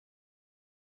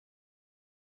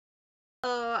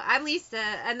I'm Lisa,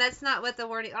 and that's not what the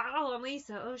warning. Oh, I'm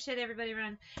Lisa. Oh shit, everybody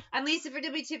run. I'm Lisa for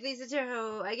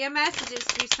wtfLisaTarot. I get messages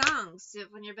through songs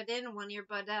when you're butt in, when you're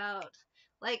butt out.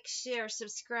 Like, share,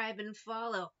 subscribe, and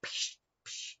follow.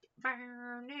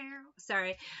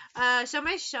 Sorry. Show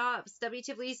my shops,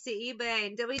 wtfLisa, eBay,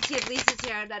 and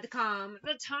wtfLisaTarot.com.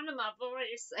 A ton of my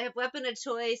voice. I have Weapon of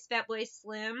Choice, Fatboy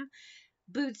Slim,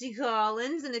 Bootsy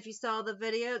Collins, and if you saw the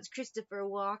video, it's Christopher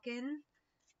Walken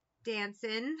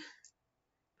dancing.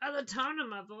 By the tone of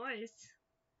my voice,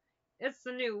 it's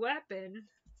the new weapon.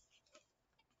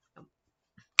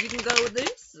 You can go with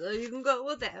this, or you can go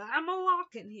with that. I'm a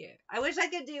walking here. I wish I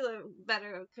could do a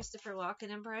better Christopher Walken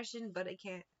impression, but I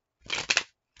can't.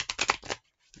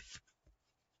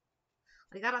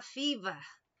 I got a fever,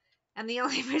 and the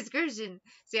only prescription.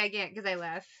 See, I can't because I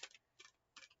laugh.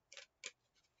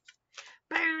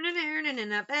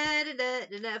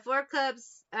 4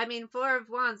 cups. 4 of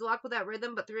wands. Walk without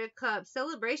rhythm, but 3 of cups.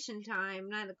 Celebration time.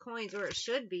 9 of coins, or it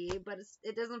should be, but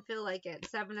it doesn't feel like it.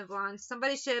 7 of wands.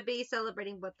 Somebody should be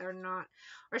celebrating, but they're not.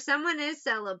 Or someone is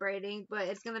celebrating, but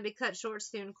it's going to be cut short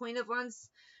soon. Queen of wands.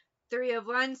 3 of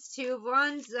wands. 2 of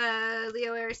wands.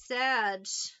 Leo, Aries, Sag.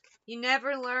 You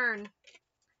never learn.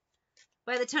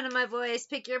 By the tone of my voice,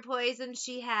 pick your poison.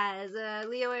 She has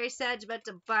Leo, Aries, Sag, about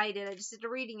to bite it. I just did a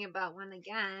reading about one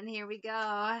again. Here we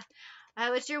go.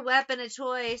 What's your weapon of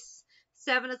choice?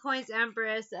 7 of coins,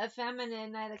 Empress. A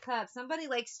feminine, 9 of cups. Somebody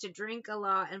likes to drink a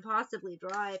lot and possibly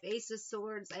drive. Ace of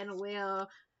swords and a wheel.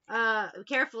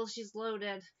 Careful, she's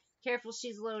loaded. Careful,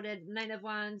 she's loaded. 9 of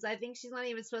wands. I think she's not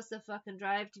even supposed to fucking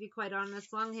drive, to be quite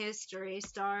honest. Long history.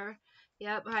 Star.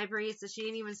 Yep, High Priestess. She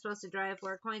ain't even supposed to drive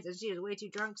 4 coins, and she is way too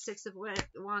drunk. 6 of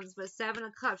wands, but 7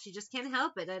 of cups. She just can't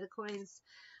help it. 9 of coins.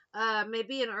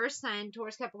 Maybe an earth sign,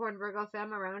 Taurus, Capricorn, Virgo,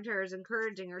 femme around her is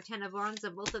encouraging her. 10 of wands,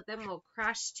 and both of them will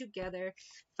crash together.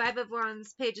 5 of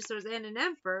wands, Page of swords, and an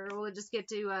emperor. We'll just get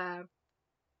to,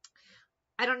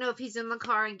 I don't know if he's in the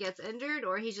car and gets injured,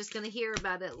 or he's just going to hear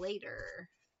about it later.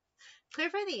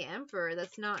 Clarify the emperor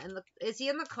that's not in the, is he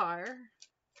in the car?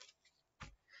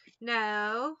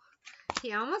 No.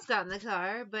 He almost got in the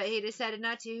car, but he decided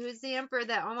not to. Who's the emperor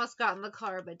that almost got in the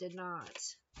car but did not?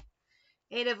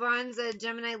 8 of wands,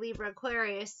 Gemini, Libra,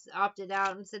 Aquarius opted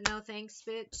out and said, no thanks,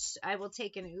 bitch. I will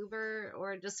take an Uber,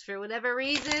 or just for whatever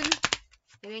reason,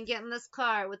 they didn't get in this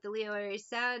car with the Leo, Aries,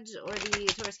 Sag, or the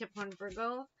Taurus, Capricorn,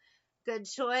 Virgo. Good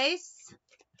choice.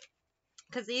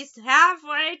 Because he's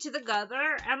halfway to the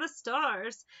Gather and the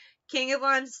stars. King of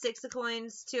wands, 6 of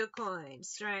coins, 2 of coins.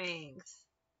 Strength.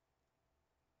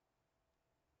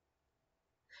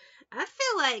 I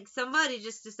feel like somebody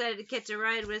just decided to catch a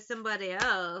ride with somebody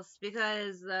else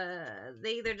because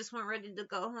they either just weren't ready to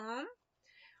go home,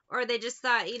 or they just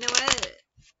thought, you know what,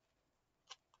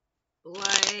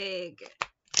 like,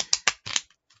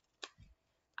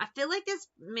 I feel like this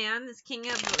man, this King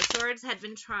of Swords, had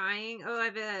been trying, I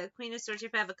have a Queen of Swords,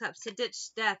 5 of Cups, to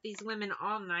ditch death, these women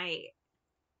all night,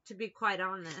 to be quite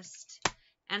honest,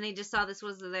 and they just saw this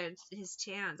was his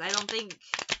chance. I don't think...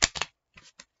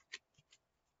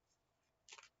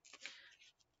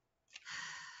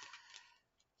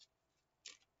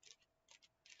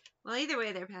 Well, either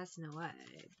way, they're passing away.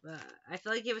 But I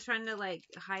feel like he was trying to, like,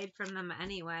 hide from them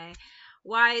anyway.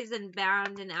 Wise and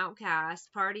bound and outcast,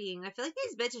 partying. I feel like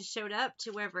these bitches showed up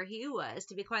to wherever he was,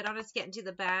 to be quite honest, getting to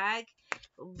the bag.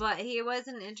 But he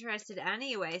wasn't interested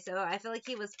anyway, so I feel like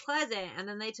he was pleasant, and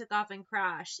then they took off and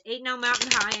crashed. Ain't no mountain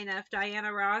high enough,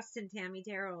 Diana Ross and Tammy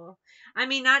Terrell. I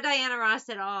mean, not Diana Ross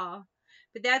at all.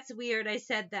 But that's weird I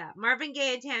said that. Marvin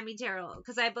Gaye and Tammy Terrell.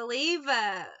 Because I believe...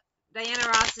 Diana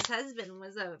Ross's husband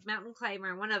was a mountain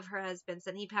climber, one of her husbands,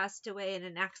 and he passed away in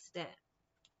an accident.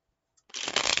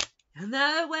 And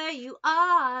that way you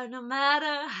are, no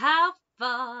matter how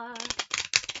far.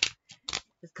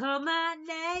 Just call my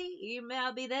name,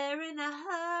 I'll be there in a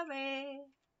hurry.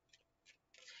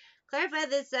 Clarify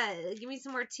this, give me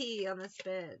some more tea on this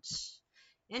bitch.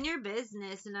 In your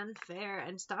business and unfair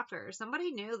and stalker.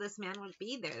 Somebody knew this man would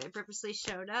be there. They purposely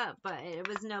showed up, but it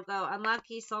was no go.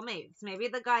 Unlucky soulmates. Maybe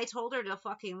the guy told her to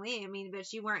fucking leave. I mean,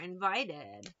 but you weren't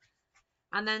invited.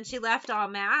 And then she left all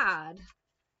mad.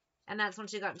 And that's when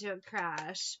she got into a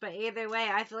crash. But either way,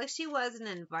 I feel like she wasn't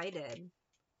invited.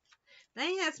 I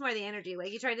think that's more the energy.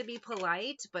 Like, you tried to be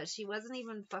polite, but she wasn't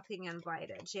even fucking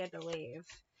invited. She had to leave.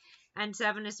 And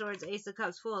 7 of swords, Ace of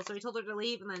cups, Fool. So he told her to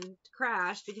leave and then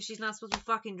crash because she's not supposed to be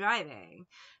fucking driving.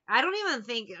 I don't even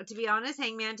think, to be honest,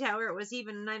 Hangman Tower was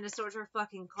even 9 of swords her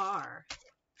fucking car.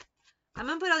 I'm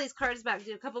gonna put all these cards back,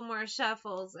 do a couple more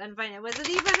shuffles, and find out. Was it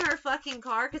even her fucking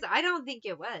car? Because I don't think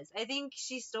it was. I think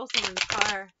she stole someone's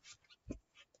car.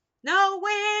 No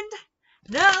wind,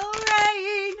 no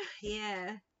rain.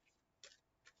 Yeah.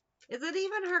 Is it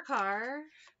even her car?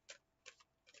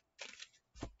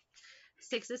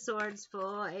 Six of Swords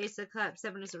full. Ace of Cups.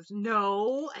 Seven of Swords.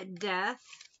 No. A death.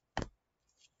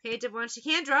 Page of Wands. She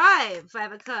can't drive.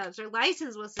 Five of Cups. Her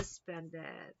license was suspended.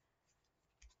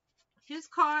 Whose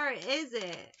car is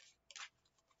it?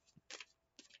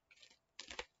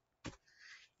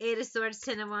 Eight of Swords,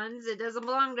 Ten of Wands. It doesn't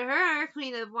belong to her.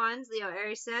 Queen of Wands, Leo,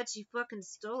 Aries, Sag. She fucking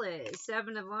stole it.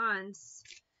 Seven of Wands.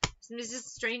 It's just a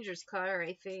stranger's car,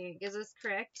 I think. Is this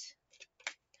correct?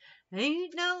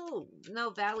 Ain't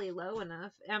no valley low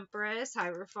enough. Empress,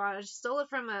 Hierophant. She stole it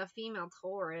from a female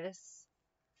Taurus.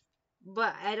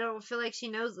 But I don't feel like she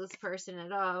knows this person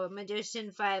at all.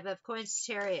 Magician, Five of Coins,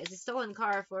 Chariot. It's a stolen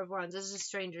car, Four of Wands. This is a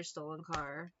stranger's stolen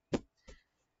car.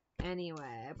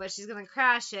 Anyway, but she's gonna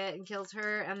crash it and kills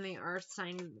her and the earth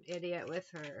sign idiot with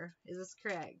her. Is this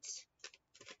correct?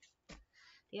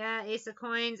 Yeah, Ace of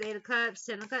Coins, Eight of Cups,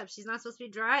 Ten of Cups. She's not supposed to be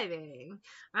driving.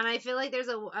 And I feel like there's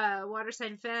a water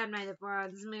sign femme, Knight of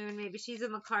Wands, Moon. Maybe she's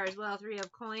in the car as well. Three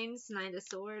of Coins, Nine of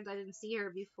Swords. I didn't see her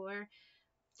before.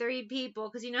 Three people,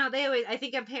 because you know how they always, I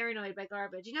think I'm paranoid by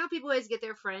garbage. You know how people always get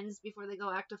their friends before they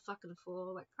go act a fucking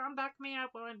fool? Like, come back me up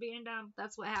while I'm being dumb.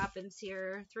 That's what happens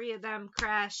here. Three of them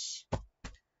crash.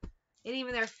 And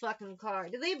even their fucking car.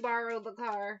 Did they borrow the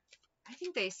car? I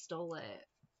think they stole it.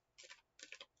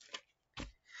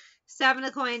 Seven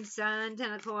of Coins, Sun.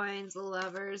 Ten of Coins,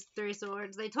 Lovers. Three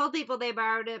Swords. They told people they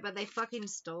borrowed it, but they fucking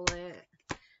stole it.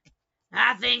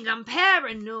 I think I'm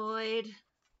paranoid.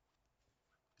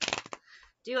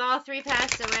 Do all three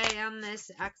pass away on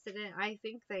this accident? I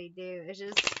think they do. It's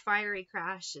just fiery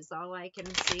crash is all I can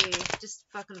see. Just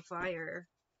fucking fire.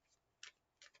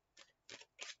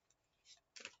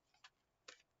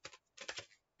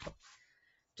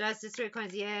 Justice, Three of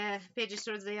Coins, yeah. Page of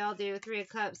Swords, they all do. Three of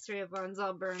Cups, Three of Wands,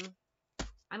 all burn.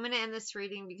 I'm going to end this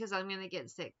reading because I'm going to get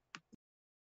sick.